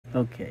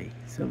Okay,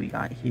 so we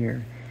got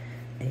here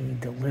a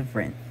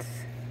Deliverance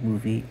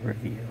movie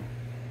review,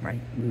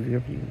 right? Movie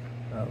review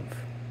of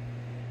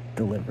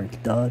Deliverance.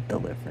 The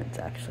Deliverance,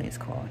 actually, is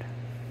called.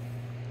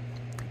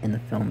 And the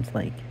film's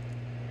like,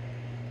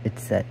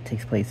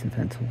 takes place in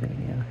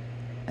Pennsylvania.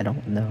 I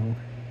don't know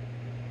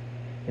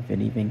if it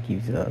even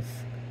gives us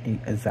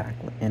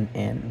exactly, and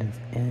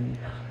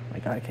oh my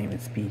god, I can't even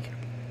speak.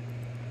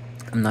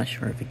 I'm not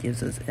sure if it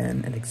gives us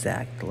an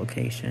exact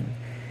location,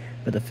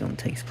 but the film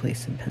takes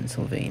place in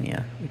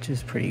Pennsylvania, which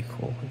is pretty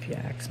cool if you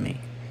ask me.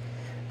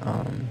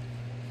 Um,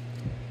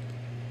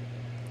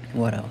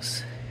 what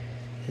else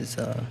is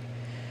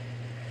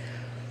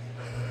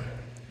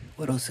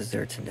what else is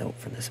there to note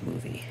from this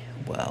movie?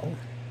 Well,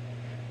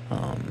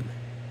 um,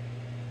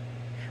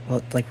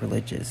 it's like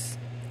religious.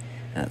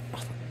 I'm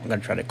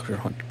gonna try to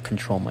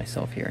control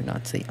myself here and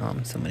not say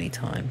so many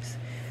times.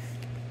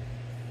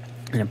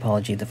 And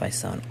apologies if I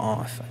sound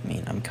off. I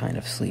mean, I'm kind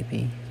of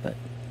sleepy, but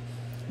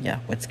yeah,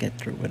 let's get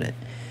through with it.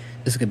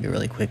 This is gonna be a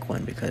really quick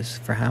one because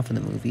for half of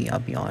the movie, I'll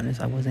be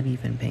honest, I wasn't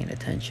even paying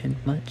attention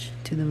much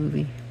to the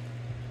movie.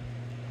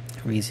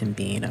 Reason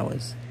being, I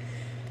was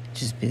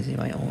just busy in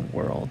my own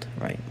world,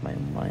 right? My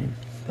own mind.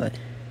 But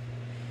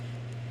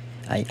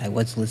I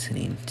was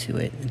listening to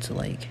it, and to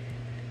like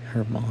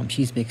her mom,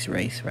 she's mixed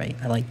race, right?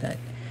 I like that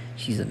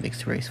she's a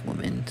mixed race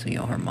woman. So,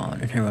 her mom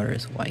and her mother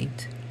is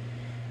white.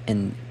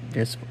 And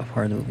there's a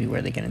part of the movie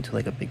where they get into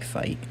like a big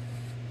fight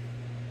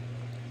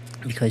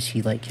because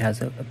she like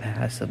has a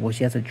past of, well,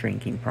 she has a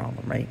drinking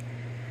problem, right?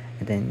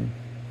 And then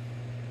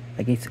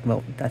I guess,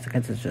 well, that's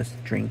because it's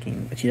just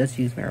drinking, but she does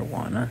use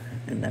marijuana,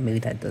 and maybe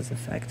that does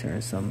affect her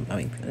in some, I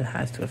mean, it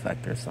has to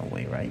affect her some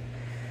way, right?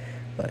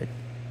 But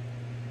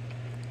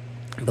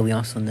we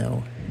also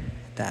know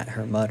that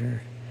her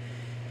mother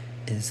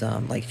is,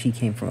 like, she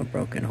came from a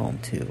broken home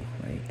too,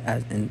 right?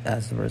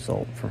 As a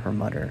result from her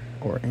mother,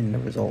 or in the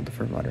result of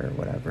her mother, or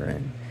whatever,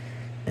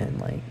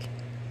 and like,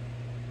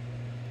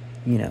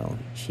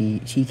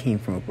 she came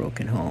from a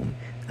broken home.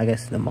 I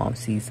guess the mom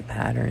sees the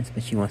patterns,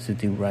 but she wants to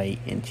do right,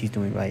 and she's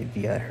doing right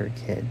via her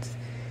kids.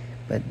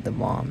 But the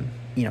mom,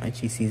 and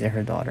she sees that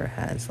her daughter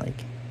has,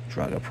 like,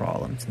 drug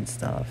problems and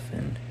stuff,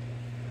 and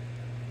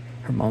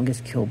her mom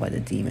gets killed by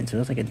the demon. So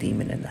there's, like, a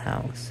demon in the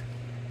house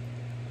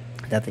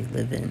that they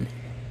live in.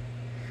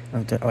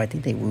 Oh, I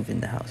think they moved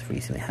in the house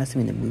recently. It has to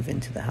mean they moved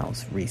into the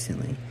house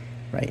recently,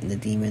 right? And the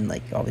demon,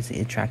 like, obviously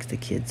it attracts the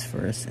kids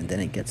first, and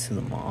then it gets to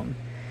the mom,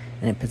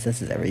 and it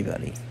possesses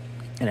everybody.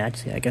 And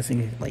actually, I guess it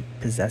can, like,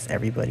 possess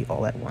everybody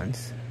all at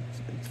once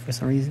for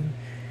some reason.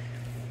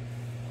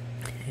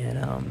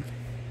 And,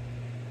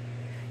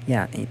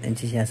 yeah, and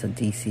she has a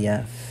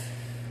DCF,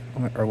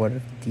 or what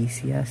if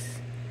DCS?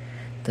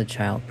 The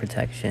Child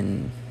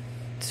Protection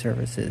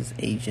Services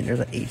agent.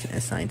 There's an agent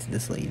assigned to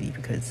this lady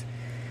because,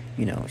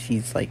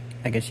 she's, like,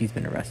 I guess she's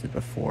been arrested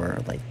before.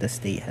 Like, the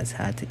state has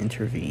had to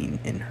intervene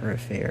in her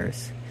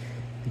affairs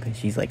because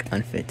she's, like,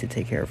 unfit to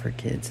take care of her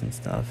kids and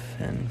stuff.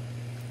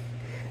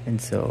 And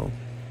so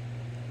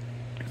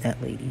that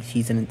lady,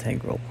 she's an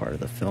integral part of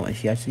the film, and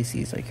she actually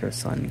sees, like, her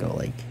son go,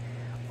 like,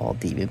 all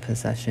demon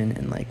possession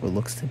in, like, what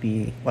looks to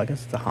be, well, I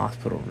guess it's the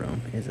hospital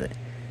room, is it?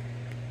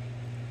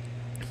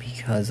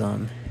 Because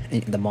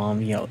the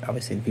mom,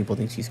 obviously people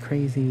think she's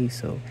crazy,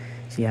 so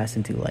she has to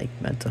do, like,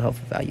 mental health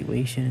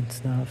evaluation and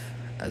stuff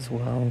as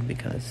well,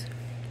 because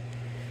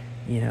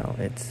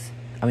it's,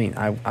 I mean,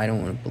 I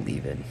don't want to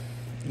believe it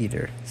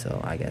either, so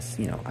I guess,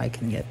 I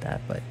can get that.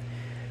 But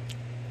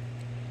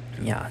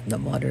yeah, the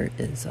mother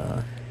is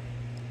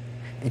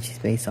and she's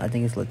based on, I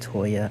think it's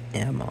Latoya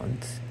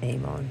Ammons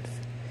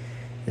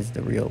is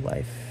the real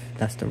life,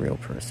 that's the real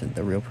person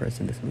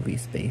this movie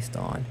is based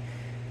on,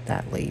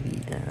 that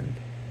lady. And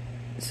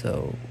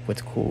so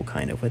what's cool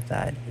kind of with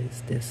that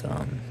is this,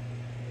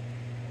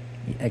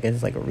 I guess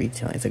it's like a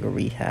retelling, it's like a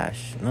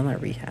rehash, no,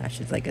 not rehash,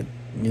 it's like a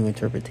new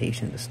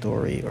interpretation of the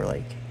story, or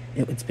like,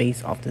 it's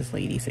based off this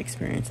lady's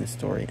experience and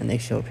story. And they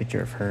show a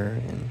picture of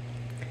her, and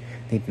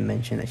they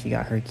mention that she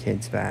got her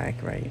kids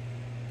back, right?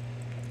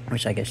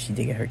 Which I guess she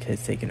did get her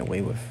kids taken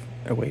away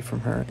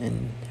from her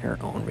in her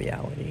own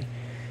reality.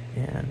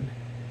 And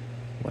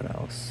what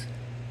else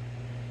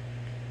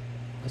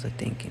was I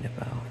thinking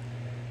about?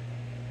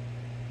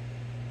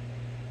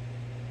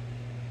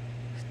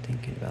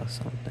 Thinking about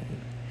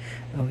something.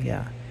 Oh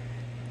yeah.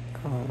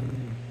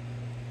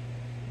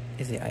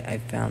 I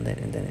found it,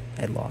 and then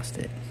I lost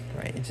it.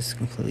 Right, it just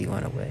completely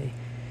went away.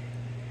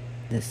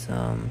 This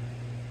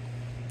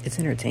it's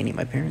entertaining.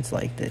 My parents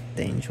liked it.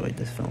 They enjoyed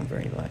this film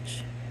very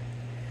much.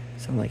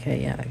 So I'm like,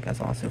 hey, yeah, that's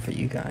awesome for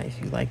you guys.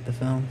 You like the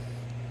film?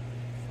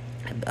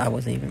 I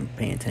wasn't even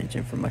paying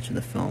attention for much of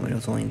the film. It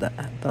was only the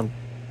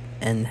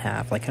end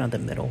half, like kind of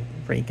the middle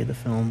break of the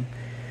film,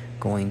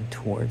 going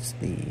towards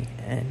the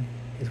end,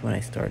 is when I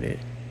started.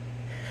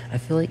 I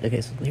feel like,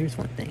 okay, so here's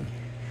one thing.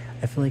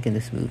 I feel like in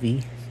this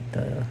movie,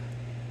 or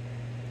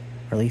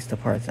at least the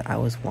parts that I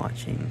was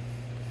watching,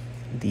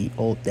 the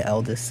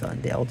eldest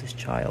son, the eldest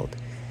child,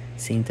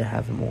 seemed to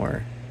have a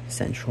more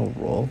central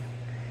role.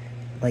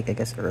 like I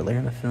guess earlier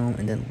in the film,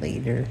 and then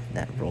later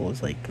that role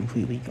is like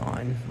completely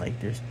gone. Like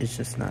it's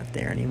just not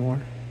there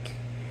anymore,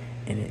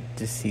 and it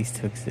just ceased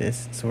to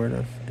exist, sort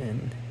of.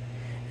 And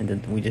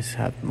then we just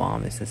have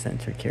mom as the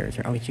center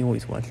character. I mean, she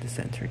always was the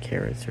center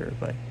character,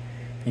 but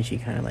then she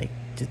kind of like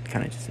just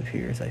kind of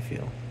disappears, I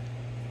feel,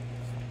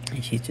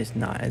 and she's just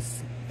not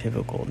as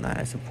pivotal, not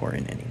as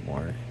important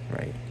anymore,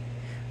 right?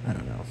 I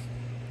don't know,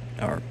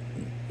 or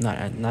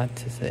not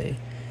to say.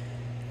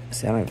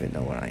 See, I don't even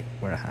know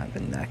what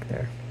happened back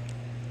there.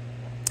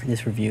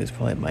 This review is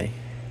probably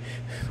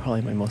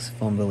my most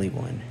fumbly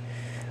one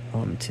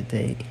to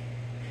date,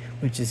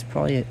 which is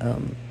probably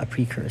a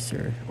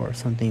precursor or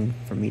something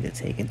for me to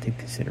take into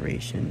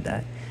consideration,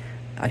 that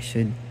I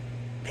should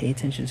pay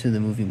attention to the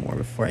movie more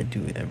before I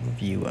do a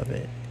review of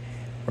it.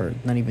 Or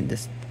not even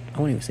this, I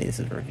won't even say this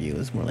is a review,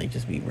 it's more like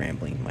just me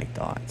rambling my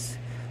thoughts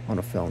on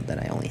a film that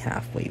I only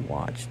halfway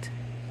watched.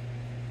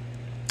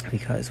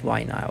 Because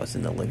why not? I was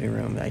in the living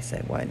room, I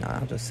said, why not?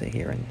 I'll just sit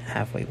here and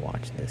halfway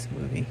watch this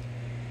movie.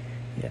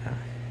 Yeah,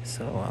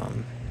 so,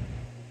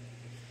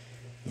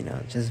 you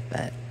know, just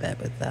bet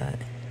with that.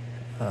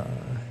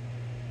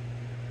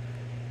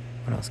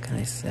 What else can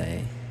I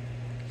say?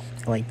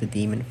 I like the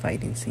demon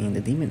fighting scene.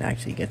 The demon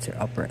actually gets her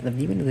upper. The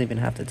demon doesn't even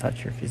have to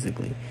touch her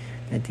physically.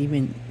 That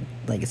demon,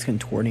 like, is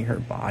contorting her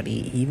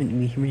body. Even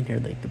we hear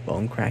like the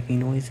bone cracking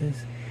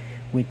noises,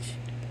 which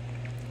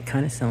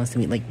kind of sounds to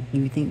me like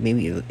you think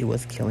maybe it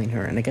was killing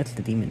her. And I guess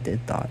the demon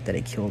did thought that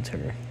it killed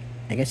her.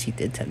 I guess she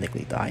did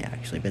technically die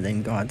actually, but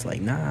then God's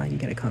like, nah, you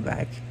gotta come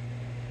back.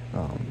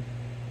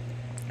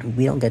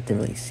 We don't get to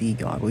really see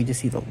God. We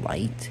just see the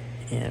light,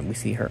 and we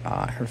see her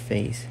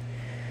face,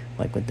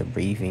 like with the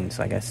breathing.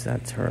 So I guess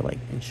that's her like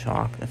in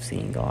shock of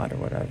seeing God or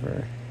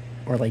whatever,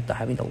 or like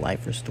having the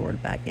life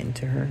restored back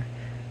into her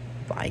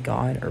by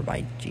God or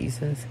by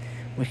Jesus,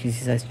 which he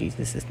says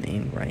Jesus'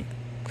 name right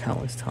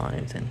countless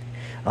times. And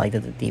I like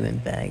that the demon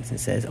begs and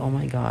says, "Oh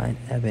my God,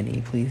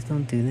 Ebony, please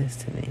don't do this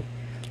to me."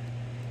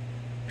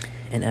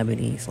 And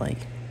Ebony's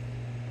like,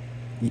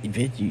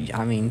 "Bitch,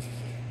 I mean,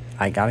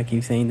 I gotta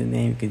keep saying the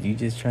name because you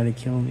just try to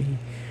kill me."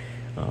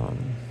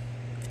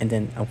 And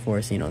then, of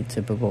course, you know,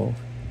 typical,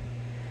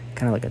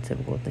 kind of like a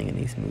typical thing in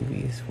these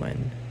movies,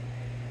 when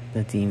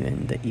the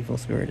demon, the evil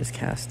spirit is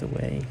cast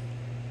away,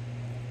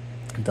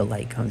 the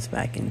light comes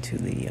back into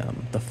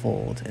the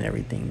fold, and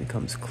everything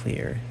becomes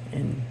clear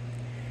and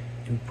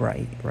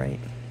bright, right?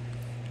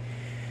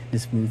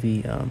 This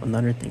movie,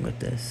 another thing with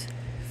this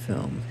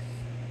film,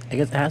 I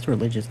guess it has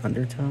religious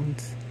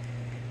undertones,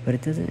 but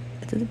it doesn't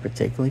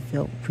particularly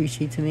feel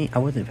preachy to me. I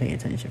wasn't paying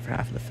attention for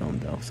half of the film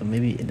though, so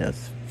maybe it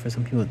does. For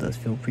some people, it does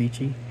feel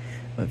preachy,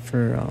 but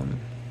for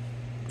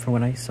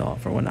what I saw,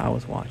 for when I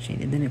was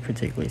watching, it didn't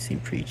particularly seem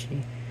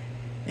preachy.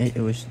 It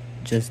was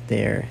just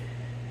there.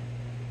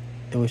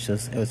 It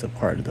was a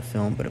part of the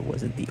film, but it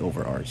wasn't the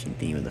overarching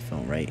theme of the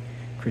film, right?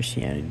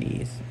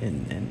 Christianity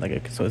and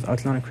like so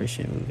it's not a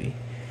Christian movie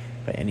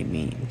by any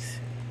means,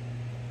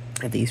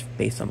 at least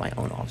based on my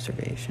own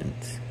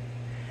observations.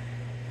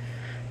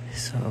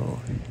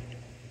 So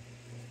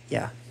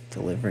yeah,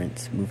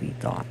 Deliverance movie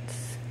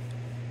thoughts.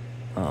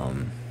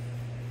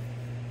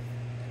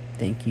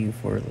 Thank you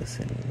for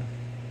listening.